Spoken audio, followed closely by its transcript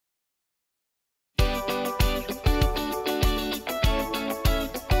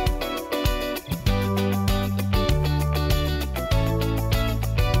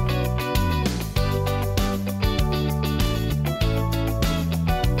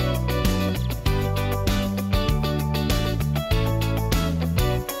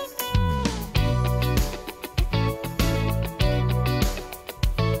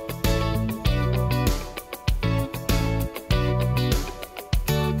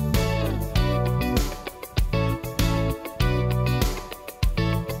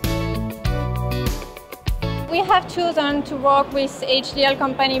have chosen to work with HDL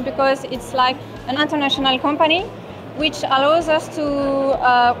company because it's like an international company which allows us to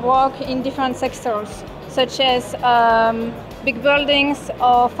work in different sectors, such as big buildings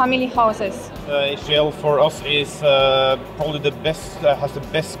or family houses. HDL for us is probably the best, has the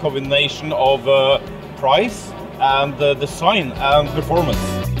best combination of price and design and performance.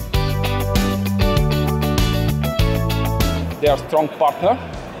 They are a strong partner.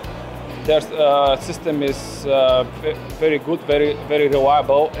 Their system is very good, very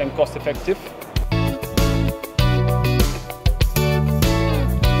reliable and cost effective.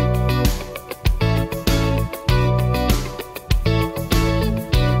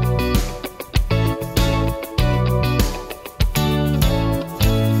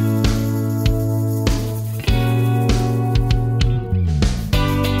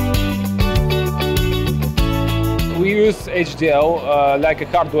 We use HDL like a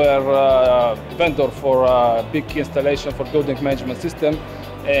hardware vendor for big installation for building management system,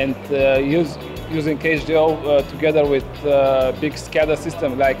 and using HDL together with big SCADA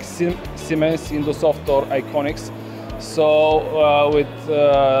system like Siemens, Indosoft or Iconics. So with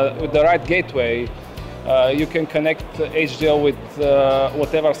the right gateway, you can connect HDL with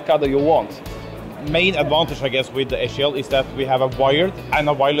whatever SCADA you want. Main advantage, I guess, with the HDL is that we have a wired and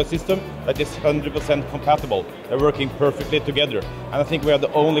a wireless system that is 100% compatible. They're working perfectly together. And I think we are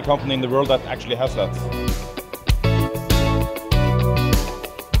the only company in the world that actually has that.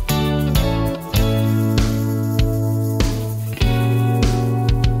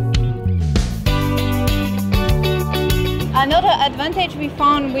 Another advantage we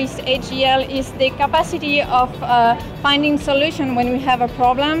found with HDL is the capacity of finding solution when we have a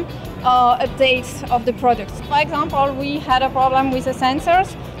problem or updates of the products. For example, we had a problem with the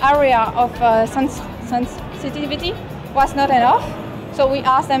sensors. Area of sensitivity was not enough, so we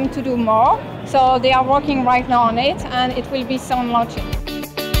asked them to do more. So they are working right now on it, and it will be soon launching.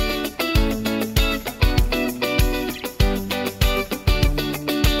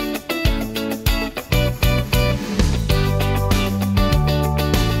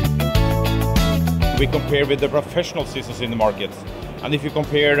 We compare with the professional systems in the market. And if you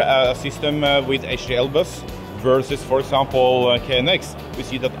compare a system with HDL bus versus, for example, KNX, we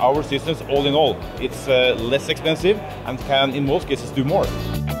see that our systems, all in all, it's less expensive and can, in most cases, do more.